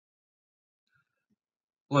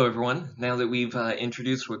Hello everyone. Now that we've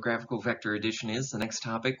introduced what graphical vector addition is, the next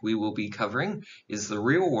topic we will be covering is the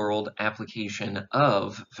real-world application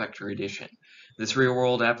of vector addition. This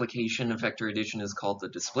real-world application of vector addition is called the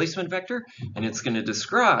displacement vector, and it's going to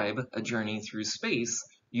describe a journey through space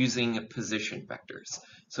using position vectors.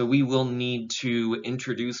 So we will need to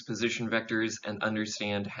introduce position vectors and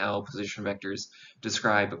understand how position vectors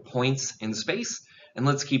describe points in space. And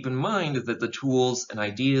let's keep in mind that the tools and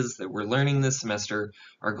ideas that we're learning this semester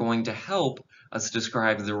are going to help us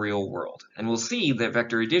describe the real world. And we'll see that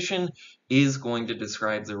vector addition is going to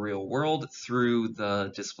describe the real world through the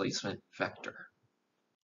displacement vector.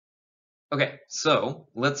 Okay, so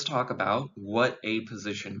let's talk about what a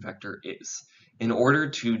position vector is. In order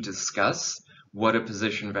to discuss what a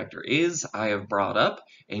position vector is, I have brought up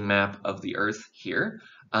a map of the Earth here.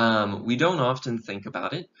 We don't often think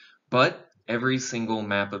about it, but every single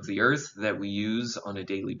map of the Earth that we use on a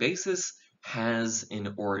daily basis has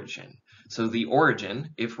an origin. So the origin,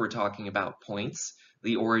 if we're talking about points,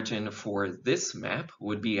 the origin for this map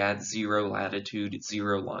would be at 0 latitude,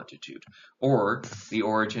 0 longitude, or the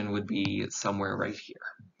origin would be somewhere right here.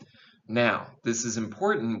 Now, this is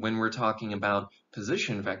important when we're talking about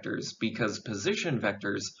position vectors because position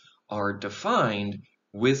vectors are defined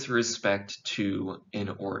with respect to an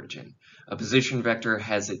origin. A position vector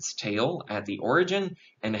has its tail at the origin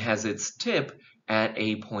and has its tip at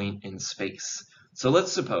a point in space. So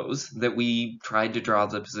let's suppose that we tried to draw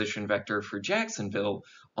the position vector for Jacksonville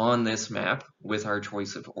on this map with our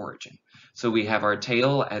choice of origin. So we have our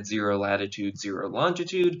tail at 0 latitude, 0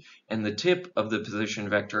 longitude, and the tip of the position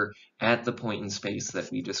vector at the point in space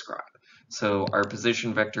that we describe. So our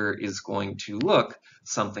position vector is going to look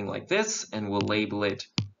something like this, and we'll label it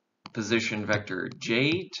position vector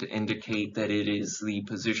J to indicate that it is the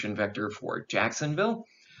position vector for Jacksonville.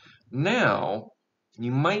 Now,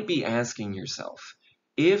 you might be asking yourself,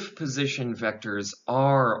 if position vectors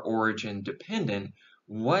are origin dependent,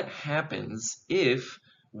 what happens if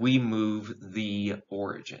we move the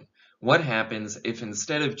origin? What happens if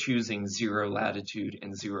instead of choosing 0 latitude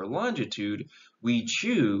and 0 longitude, we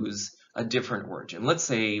choose a different origin? Let's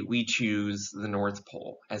say we choose the North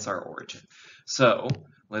Pole as our origin. So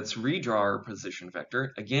let's redraw our position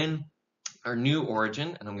vector. Again, our new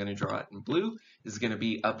origin, and I'm going to draw it in blue, is going to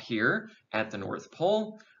be up here at the North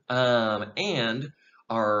Pole. And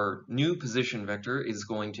our new position vector is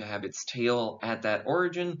going to have its tail at that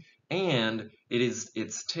origin, and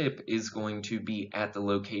its tip is going to be at the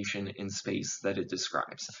location in space that it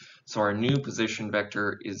describes. So our new position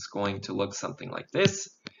vector is going to look something like this.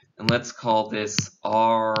 And let's call this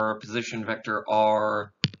our position vector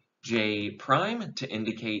Rj prime to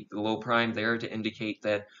indicate the little prime there to indicate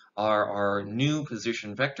that our new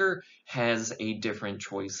position vector has a different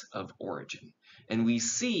choice of origin. And we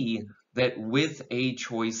see that with a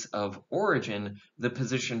choice of origin, the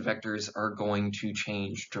position vectors are going to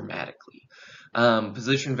change dramatically.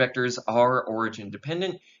 Position vectors are origin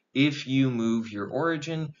dependent. If you move your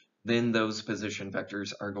origin, then those position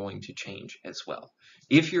vectors are going to change as well.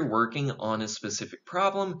 If you're working on a specific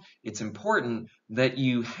problem, it's important that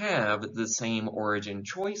you have the same origin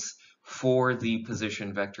choice for the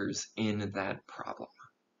position vectors in that problem.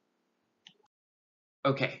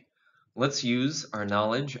 Okay, let's use our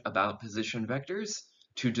knowledge about position vectors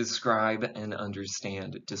to describe and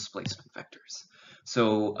understand displacement vectors.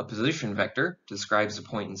 So a position vector describes a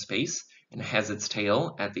point in space and has its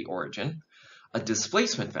tail at the origin. A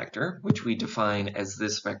displacement vector, which we define as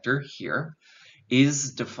this vector here,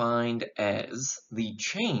 is defined as the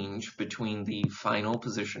change between the final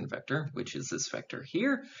position vector, which is this vector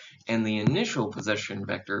here, and the initial position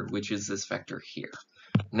vector, which is this vector here.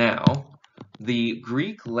 Now, the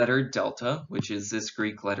Greek letter delta, which is this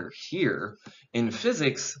Greek letter here, in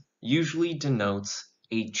physics usually denotes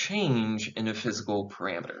a change in a physical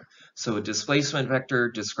parameter. So a displacement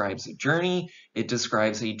vector describes a journey, it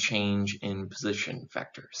describes a change in position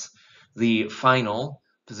vectors. The final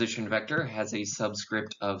position vector has a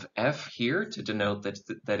subscript of f here to denote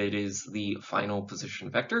that it is the final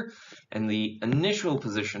position vector, and the initial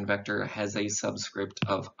position vector has a subscript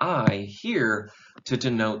of I here to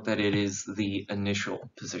denote that it is the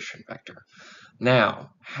initial position vector.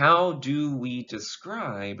 Now, how do we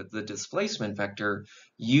describe the displacement vector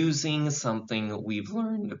using something we've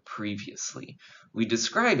learned previously? We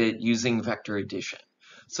describe it using vector addition.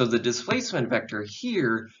 So the displacement vector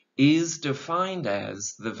here is defined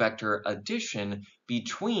as the vector addition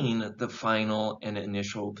between the final and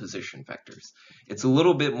initial position vectors. It's a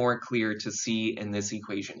little bit more clear to see in this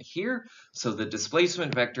equation here. So the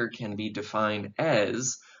displacement vector can be defined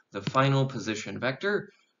as the final position vector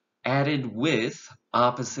added with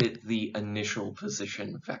opposite the initial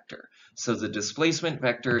position vector. So the displacement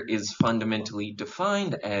vector is fundamentally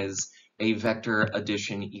defined as a vector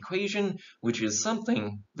addition equation, which is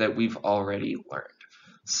something that we've already learned.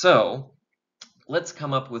 So let's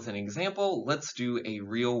come up with an example. Let's do a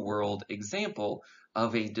real-world example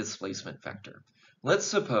of a displacement vector. Let's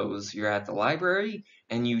suppose you're at the library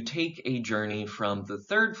and you take a journey from the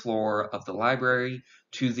 3rd floor of the library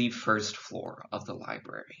to the 1st floor of the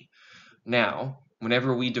library. Now,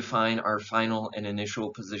 whenever we define our final and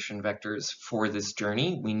initial position vectors for this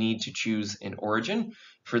journey, we need to choose an origin.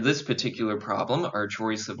 For this particular problem, our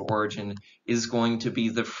choice of origin is going to be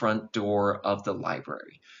the front door of the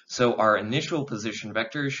library. So our initial position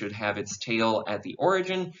vector should have its tail at the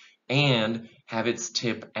origin and have its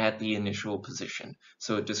tip at the initial position.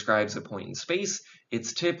 So it describes a point in space.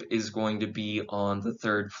 Its tip is going to be on the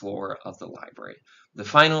 3rd floor of the library. The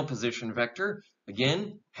final position vector,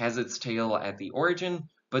 again, has its tail at the origin,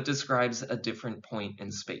 but describes a different point in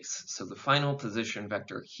space. So the final position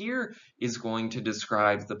vector here is going to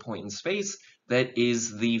describe the point in space that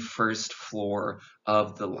is the 1st floor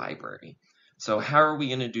of the library. So how are we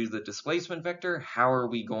going to do the displacement vector? How are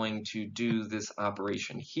we going to do this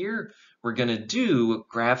operation here? We're going to do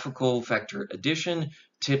graphical vector addition,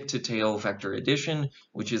 tip to tail vector addition,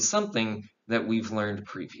 which is something that we've learned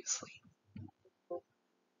previously.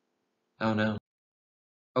 Oh no.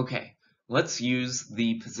 Okay, let's use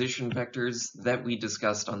the position vectors that we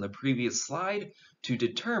discussed on the previous slide to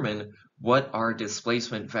determine what our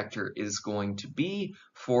displacement vector is going to be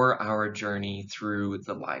for our journey through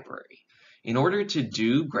the library. In order to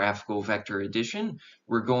do graphical vector addition,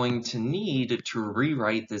 we're going to need to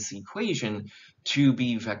rewrite this equation to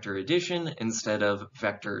be vector addition instead of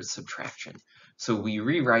vector subtraction. So we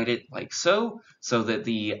rewrite it like so that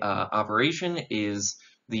the operation is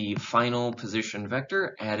the final position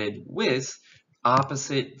vector added with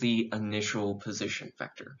opposite the initial position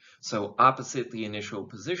vector. So opposite the initial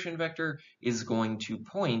position vector is going to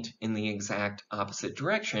point in the exact opposite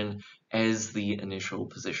direction as the initial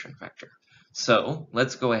position vector. So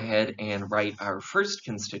let's go ahead and write our first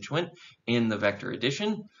constituent in the vector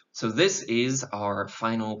addition. So this is our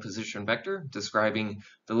final position vector describing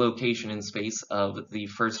the location in space of the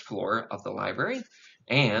 1st floor of the library.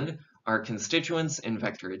 And our constituents in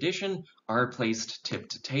vector addition are placed tip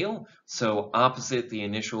to tail. So opposite the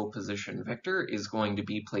initial position vector is going to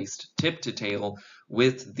be placed tip to tail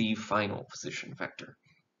with the final position vector.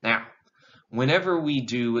 Now, whenever we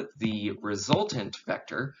do the resultant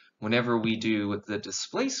vector, whenever we do the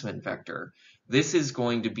displacement vector, this is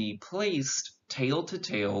going to be placed tail to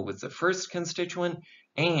tail with the first constituent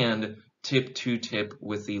and tip to tip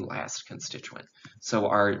with the last constituent. So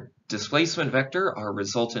our displacement vector, our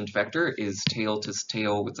resultant vector, is tail to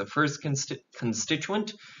tail with the first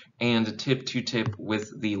constituent and tip to tip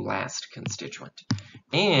with the last constituent.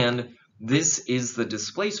 And this is the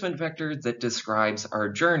displacement vector that describes our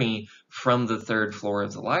journey from the 3rd floor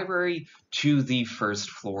of the library to the 1st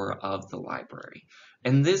floor of the library.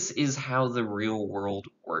 And this is how the real world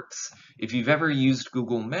works. If you've ever used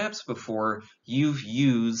Google Maps before, you've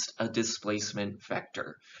used a displacement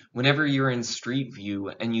vector. Whenever you're in Street View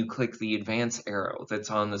and you click the advance arrow that's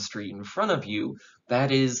on the street in front of you, that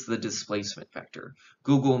is the displacement vector.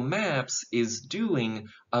 Google Maps is doing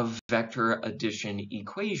a vector addition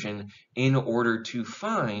equation in order to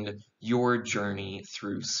find your journey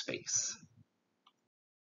through space.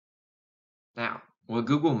 Now, what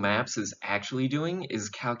Google Maps is actually doing is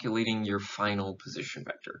calculating your final position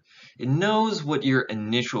vector. It knows what your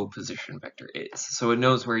initial position vector is, so it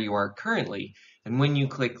knows where you are currently, and when you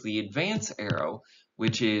click the advance arrow,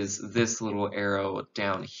 which is this little arrow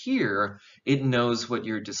down here, it knows what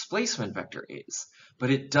your displacement vector is,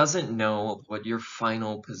 but it doesn't know what your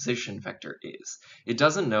final position vector is. It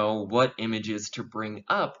doesn't know what images to bring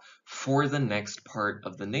up for the next part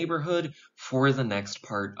of the neighborhood, for the next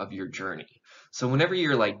part of your journey. So whenever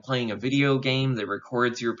you're like playing a video game that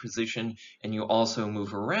records your position and you also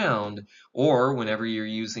move around, or whenever you're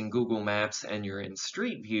using Google Maps and you're in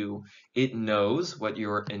Street View, it knows what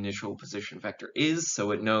your initial position vector is,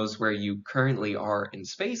 so it knows where you currently are in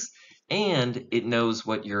space, and it knows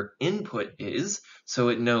what your input is, so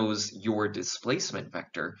it knows your displacement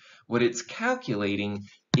vector. What it's calculating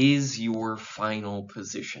is your final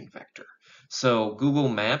position vector. So Google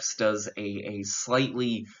Maps does a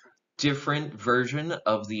slightly different version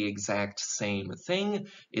of the exact same thing.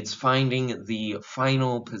 It's finding the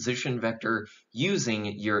final position vector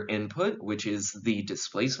using your input, which is the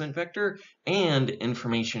displacement vector, and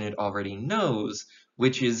information it already knows,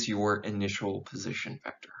 which is your initial position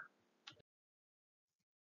vector.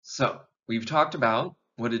 So we've talked about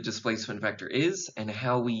what a displacement vector is and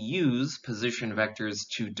how we use position vectors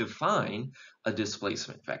to define a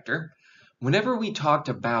displacement vector. Whenever we talked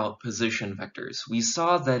about position vectors, we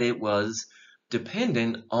saw that it was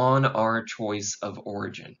dependent on our choice of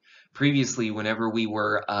origin. Previously, whenever we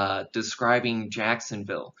were describing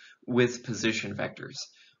Jacksonville with position vectors,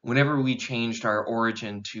 whenever we changed our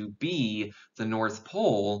origin to be the North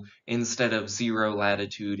Pole instead of 0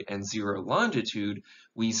 latitude and 0 longitude,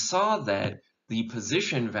 we saw that the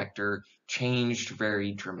position vector changed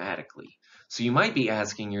very dramatically. So you might be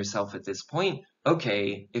asking yourself at this point,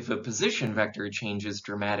 okay, if a position vector changes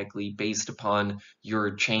dramatically based upon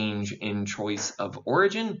your change in choice of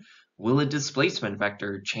origin, will a displacement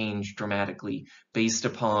vector change dramatically based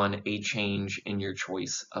upon a change in your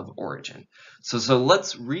choice of origin? So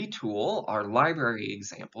let's retool our library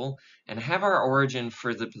example and have our origin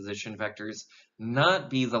for the position vectors not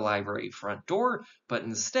be the library front door, but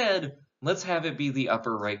instead, let's have it be the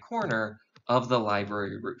upper right corner of the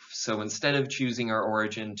library roof. So instead of choosing our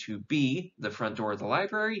origin to be the front door of the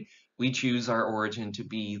library, we choose our origin to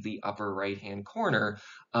be the upper right-hand corner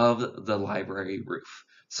of the library roof.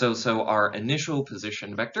 So our initial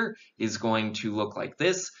position vector is going to look like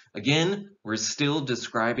this. Again, we're still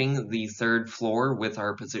describing the third floor with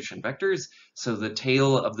our position vectors. So the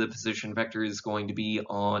tail of the position vector is going to be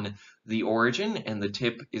on the origin, and the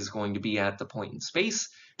tip is going to be at the point in space.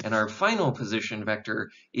 And our final position vector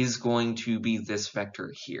is going to be this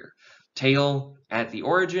vector here. Tail at the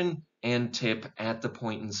origin and tip at the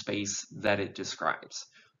point in space that it describes.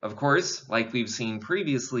 Of course, like we've seen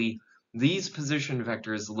previously, these position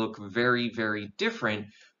vectors look very, very different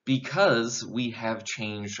because we have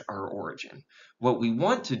changed our origin. What we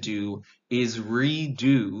want to do is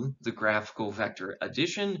redo the graphical vector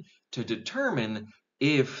addition to determine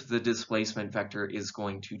if the displacement vector is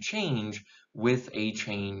going to change with a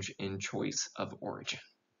change in choice of origin.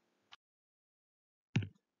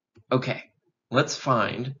 Okay, let's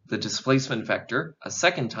find the displacement vector a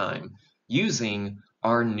second time using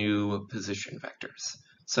our new position vectors.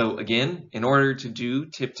 So again, in order to do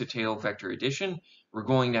tip-to-tail vector addition, we're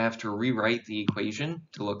going to have to rewrite the equation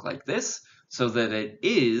to look like this so that it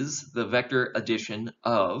is the vector addition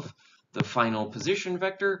of the final position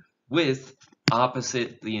vector with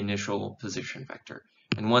opposite the initial position vector.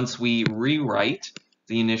 And once we rewrite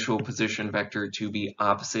the initial position vector to be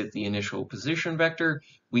opposite the initial position vector,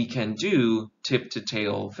 we can do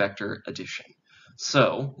tip-to-tail vector addition.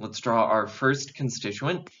 So let's draw our first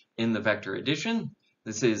constituent in the vector addition.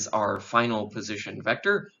 This is our final position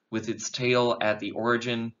vector with its tail at the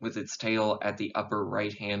origin, with its tail at the upper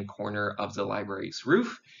right-hand corner of the library's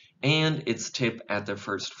roof, and its tip at the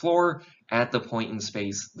first floor at the point in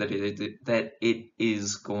space that it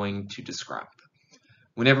is going to describe.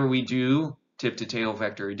 Whenever we do tip-to-tail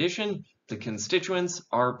vector addition, the constituents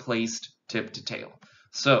are placed tip-to-tail.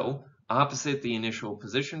 So opposite the initial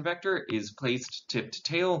position vector is placed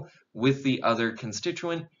tip-to-tail with the other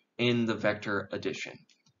constituent in the vector addition.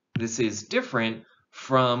 This is different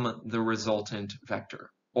from the resultant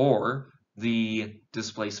vector or the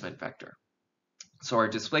displacement vector. So our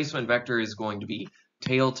displacement vector is going to be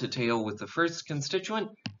tail to tail with the first constituent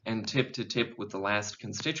and tip to tip with the last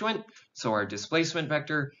constituent. So our displacement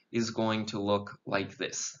vector is going to look like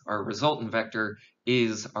this. Our resultant vector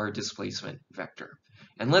is our displacement vector.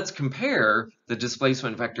 And let's compare the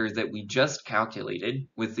displacement vector that we just calculated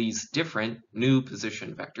with these different new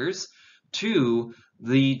position vectors to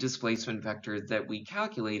the displacement vector that we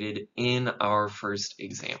calculated in our first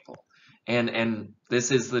example. And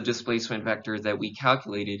this is the displacement vector that we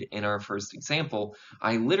calculated in our first example.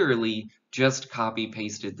 I literally just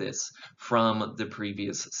copy-pasted this from the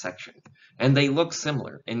previous section. And they look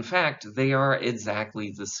similar. In fact, they are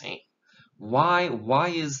exactly the same. Why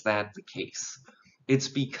is that the case? It's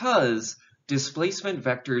because displacement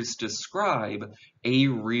vectors describe a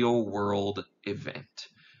real-world event.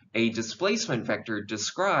 A displacement vector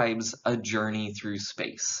describes a journey through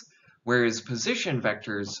space, whereas position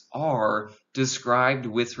vectors are described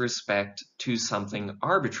with respect to something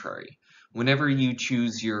arbitrary. Whenever you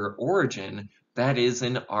choose your origin, that is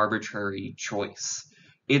an arbitrary choice.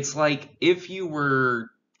 It's like if you were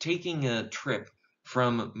taking a trip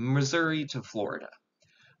from Missouri to Florida.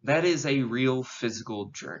 That is a real physical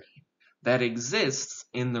journey that exists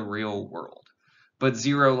in the real world. But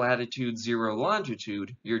 0 latitude, 0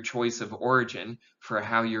 longitude, your choice of origin for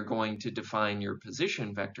how you're going to define your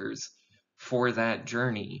position vectors for that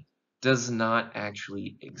journey does not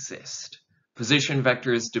actually exist. Position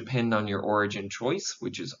vectors depend on your origin choice,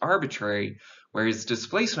 which is arbitrary, whereas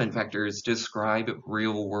displacement vectors describe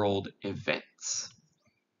real-world events.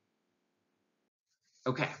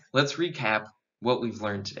 Okay, let's recap what we've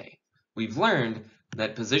learned today. We've learned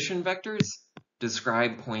that position vectors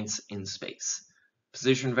describe points in space.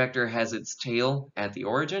 Position vector has its tail at the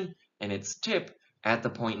origin and its tip at the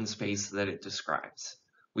point in space that it describes.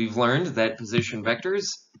 We've learned that position vectors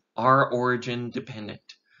are origin dependent.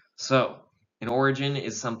 So, an origin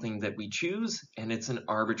is something that we choose, and it's an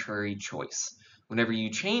arbitrary choice. Whenever you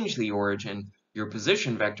change the origin, your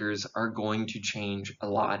position vectors are going to change a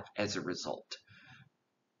lot as a result.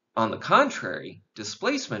 On the contrary,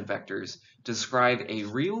 displacement vectors describe a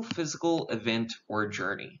real physical event or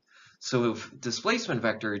journey. So if displacement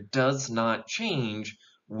vector does not change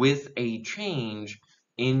with a change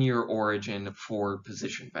in your origin for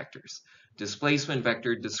position vectors. Displacement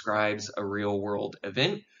vector describes a real-world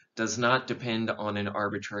event, does not depend on an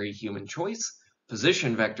arbitrary human choice.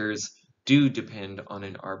 Position vectors do depend on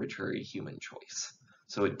an arbitrary human choice.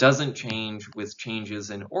 So it doesn't change with changes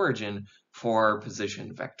in origin for our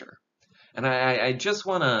position vector. And I just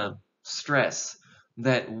want to stress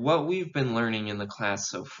that what we've been learning in the class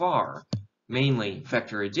so far, mainly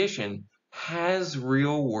vector addition, has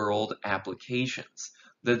real-world applications.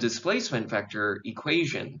 The displacement vector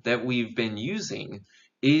equation that we've been using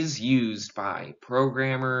is used by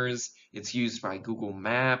programmers, it's used by Google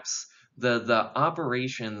Maps. The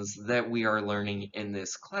operations that we are learning in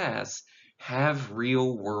this class have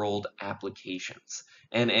real-world applications.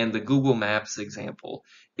 And the Google Maps example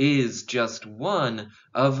is just one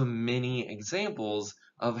of many examples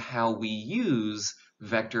of how we use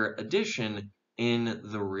vector addition in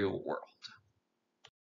the real world.